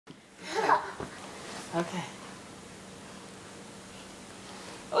Okay.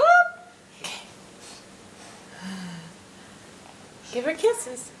 Oop. Give her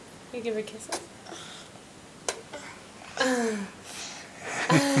kisses. You give her kisses.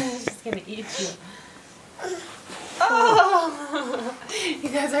 She's gonna eat you. Oh! You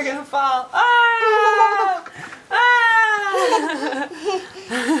guys are gonna fall. Oh! Ah!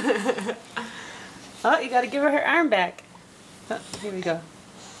 Oh, you gotta give her arm back. Oh, here we go.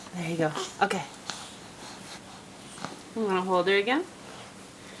 There you go. Okay. You wanna hold her again?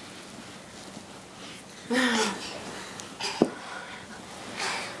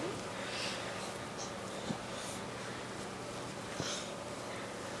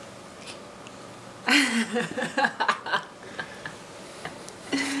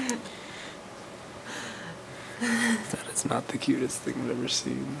 That is not the cutest thing I've ever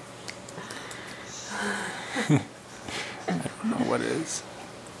seen. I don't know what is.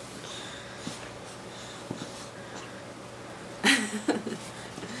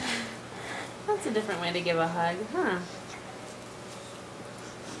 That's a different way to give a hug, huh?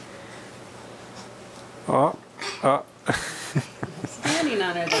 Oh. Standing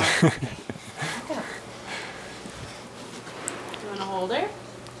on her though. You want to hold her?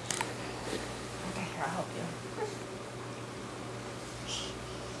 Okay, here, I'll help you.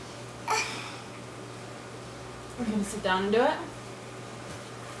 We're going to sit down and do it?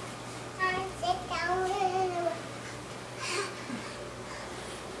 Sit down.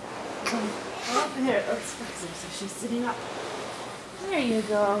 Oh, here, let's fix her so she's sitting up. There you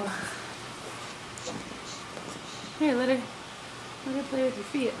go. Here, let her play with your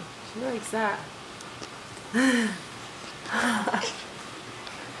feet. She likes that.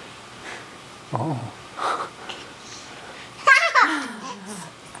 Oh.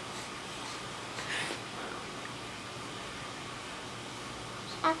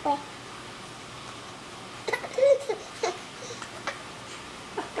 Okay.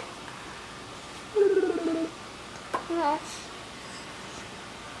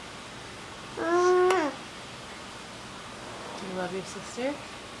 Do you love your sister?